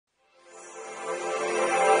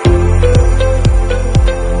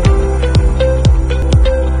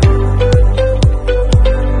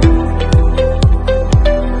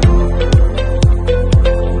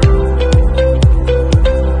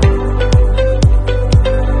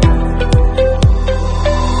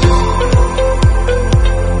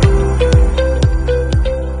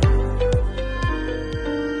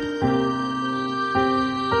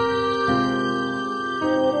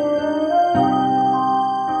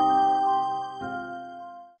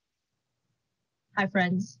Hi,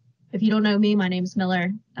 friends. If you don't know me, my name is Miller,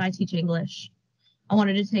 and I teach English. I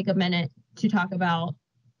wanted to take a minute to talk about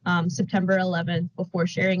September 11th before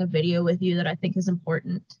sharing a video with you that I think is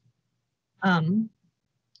important.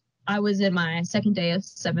 I was in my second day of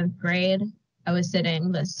 7th grade. I was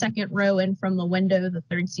sitting the second row in from the window, the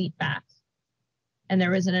third seat back. And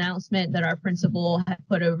there was an announcement that our principal had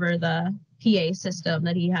put over the PA system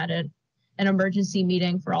that he had an emergency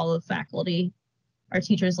meeting for all of the faculty. Our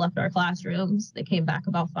teachers left our classrooms. They came back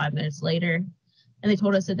about 5 minutes later, and they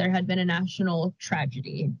told us that there had been a national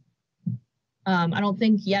tragedy. I don't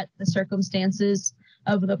think yet the circumstances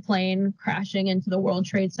of the plane crashing into the World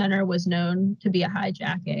Trade Center was known to be a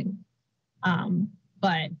hijacking.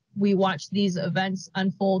 But we watched these events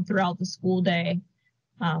unfold throughout the school day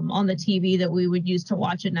on the TV that we would use to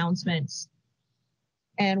watch announcements.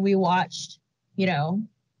 And we watched,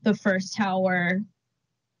 the first tower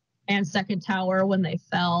and second tower when they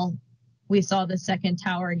fell. We saw the second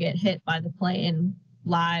tower get hit by the plane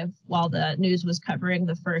live while the news was covering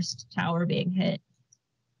the first tower being hit.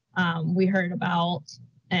 We heard about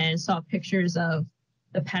and saw pictures of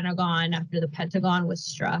the Pentagon after the Pentagon was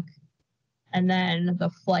struck. And then the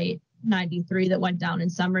Flight 93 that went down in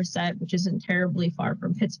Somerset, which isn't terribly far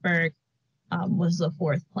from Pittsburgh, was the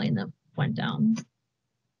fourth plane that went down.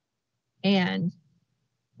 And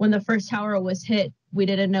when the first tower was hit, we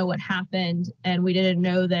didn't know what happened, and we didn't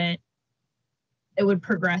know that it would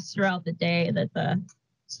progress throughout the day, that the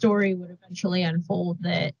story would eventually unfold,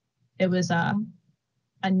 that it was a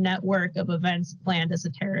network of events planned as a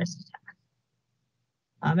terrorist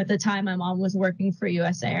attack. At the time, my mom was working for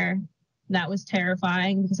US Air. That was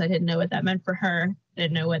terrifying because I didn't know what that meant for her. I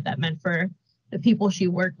didn't know what that meant for the people she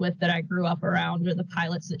worked with that I grew up around, or the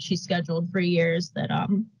pilots that she scheduled for years that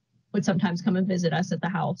would sometimes come and visit us at the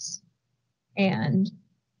house. And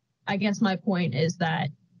I guess my point is that,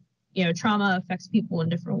 trauma affects people in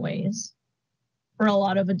different ways. For a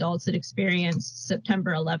lot of adults that experience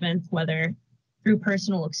September 11th, whether through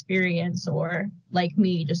personal experience or like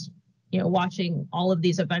me, just, watching all of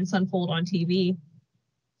these events unfold on TV,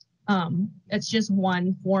 it's just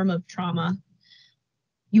one form of trauma.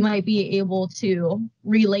 You might be able to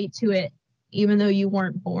relate to it even though you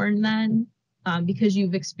weren't born then, because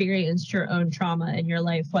you've experienced your own trauma in your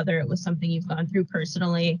life, whether it was something you've gone through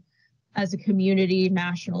personally, as a community,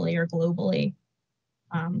 nationally, or globally.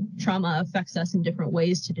 Trauma affects us in different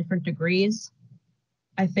ways to different degrees.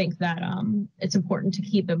 I think that it's important to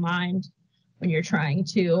keep in mind when you're trying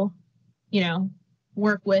to,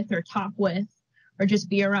 work with or talk with or just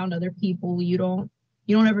be around other people. You don't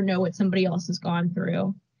ever know what somebody else has gone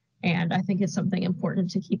through. And I think it's something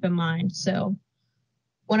important to keep in mind. So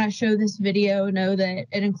when I show this video, know that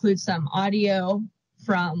it includes some audio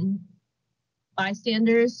from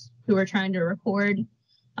bystanders who are trying to record,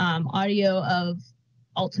 audio of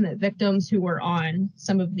ultimate victims who were on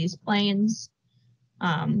some of these planes.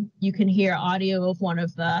 You can hear audio of one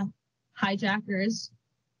of the hijackers.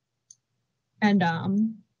 And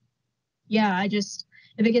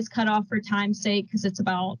if it gets cut off for time's sake, because it's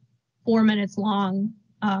about 4 minutes long,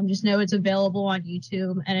 just know it's available on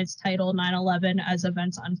YouTube, and it's titled 9/11 as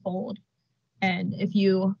Events Unfold. And if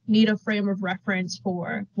you need a frame of reference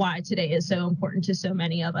for why today is so important to so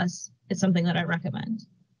many of us, it's something that I recommend.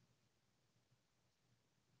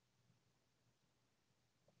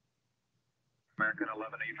 American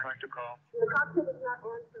 11, are you trying to call? The cockpit is not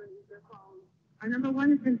answering their calls. Our number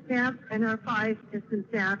 1 has been staffed, and our 5 has been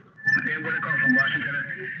staffed. I'm going to call from Washington. I am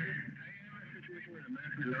in a situation where the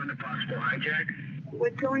American learned a possible hijack.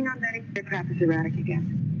 What's going on, Betty? The aircraft is erratic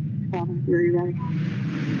again. Problem, very erratic.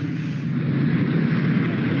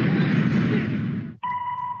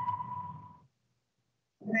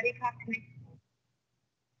 Betty, talk to me.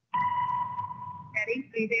 Betty,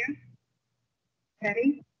 are you there?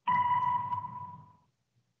 Betty?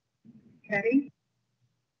 Betty?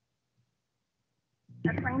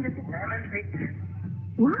 A plane just hit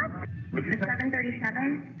What? the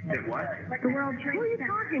 737. Did what? The World Trade Who are you Center.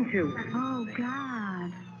 talking to? Oh,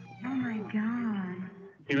 God. Oh, my God.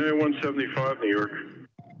 United 175, New York.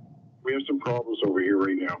 We have some problems over here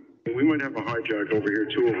right now. We might have a hijack over here,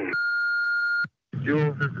 2 of them.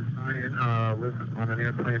 Jules, this is Ryan. Listen, on an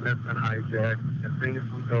airplane that's been hijacked, and things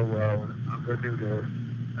will go well, and it's not going to do this.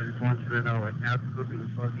 I just want you to know I absolutely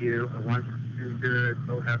love you. I want you to do good.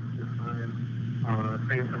 So happy to sign.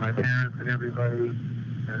 Same for my parents and everybody.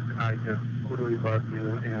 And I just totally love you,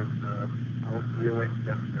 and I'll see you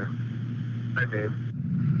later. Bye, babe.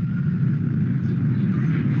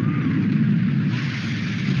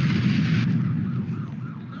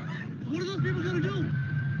 What are those people going to do?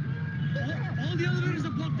 All the elevators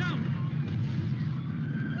are blocked out.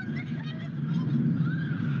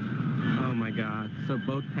 so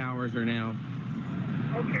both towers are now.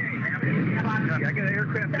 Okay, I got an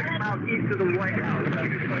aircraft 6 miles east of the White House.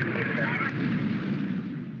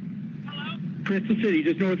 Crystal City,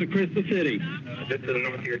 just north of Crystal City. Just to the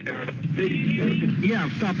north of your tower. Yeah,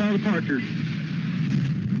 stop all departures.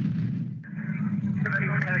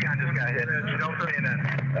 Pentagon just got hit. Don't say that.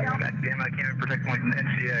 God damn, I can't even protect my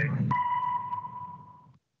NCA.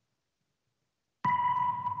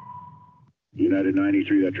 United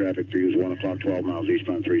 93, that traffic for you is 1 o'clock, 12 miles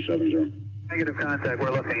eastbound 370. Negative contact,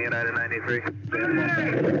 we're looking United 93.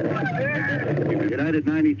 United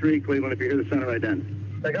 93, Cleveland, if you hear the center ident.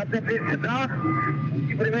 I got the business, huh?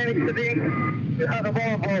 You remaining to be, you have the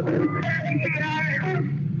ball,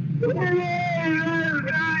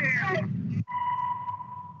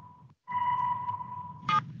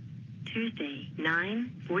 Tuesday,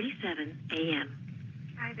 9:47 a.m.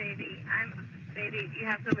 Hi, baby. Baby, you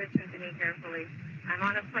have to listen to me carefully. I'm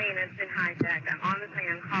on a plane that's been hijacked. I'm on the plane.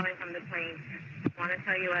 I'm calling from the plane. I want to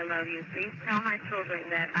tell you I love you. Please tell my children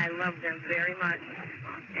that I love them very much.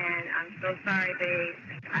 And I'm so sorry, babe.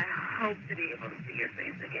 I hope to be able to see your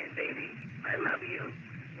face again, baby. I love you.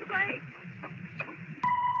 Bye.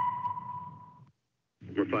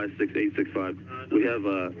 Number 56865. We have,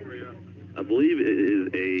 I believe it is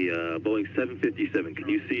a Boeing 757. Can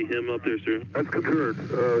you see him up there, sir? That's confirmed.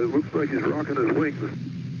 It looks like he's rocking his wings.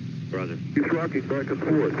 Roger. He's rocking back and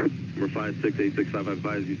forth. Number 56865, I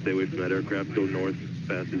advise you stay away from that aircraft. Go north as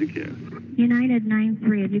fast as you can. United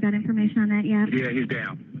 93, have you got information on that yet? Yeah, he's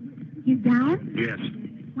down. He's down? Yes.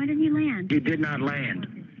 When did he land? He did not land.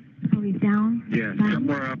 Oh, he's down? Yes, Wow.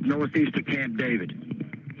 somewhere up northeast of Camp David.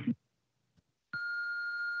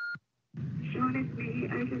 Sean, it's me.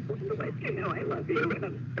 I just want to let you know I love you, and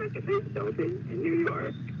I'm stuck in this building in New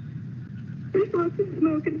York. There's lots of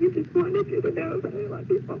smoke, and we just wanted you to know that I love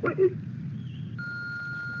you always.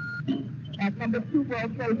 At number 2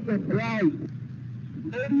 World Trade Center, right?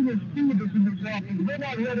 Lady is stewardess in this office. We're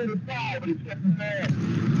not ready to die, but it's getting bad.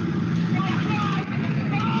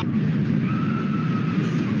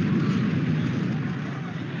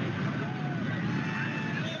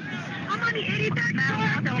 I'm on the 83rd floor.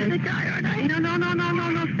 I'm gonna die, aren't I? No.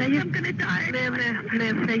 Say I'm gonna die.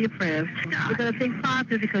 Live, say your prayers. We're gonna think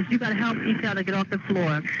positive because you gotta help each other get off the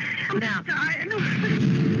floor. Now.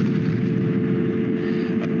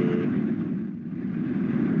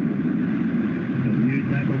 New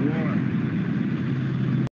type of war.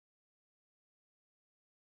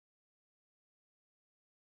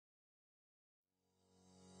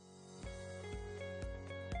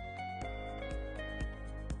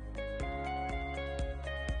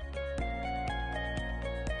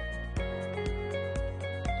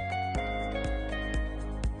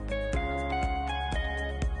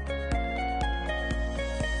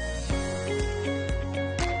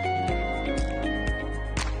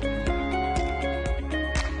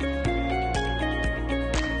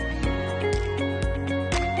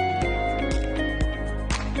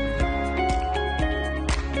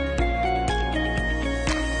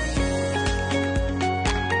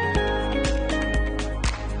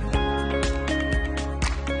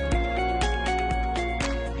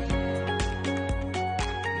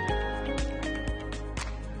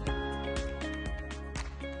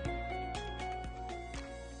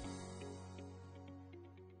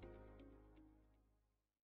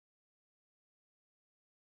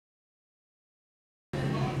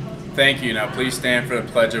 Thank you. Now please stand for the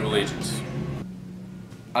Pledge of Allegiance.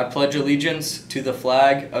 I pledge allegiance to the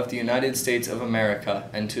flag of the United States of America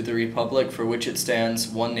and to the republic for which it stands,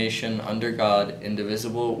 one nation, under God,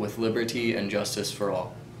 indivisible, with liberty and justice for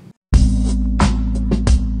all.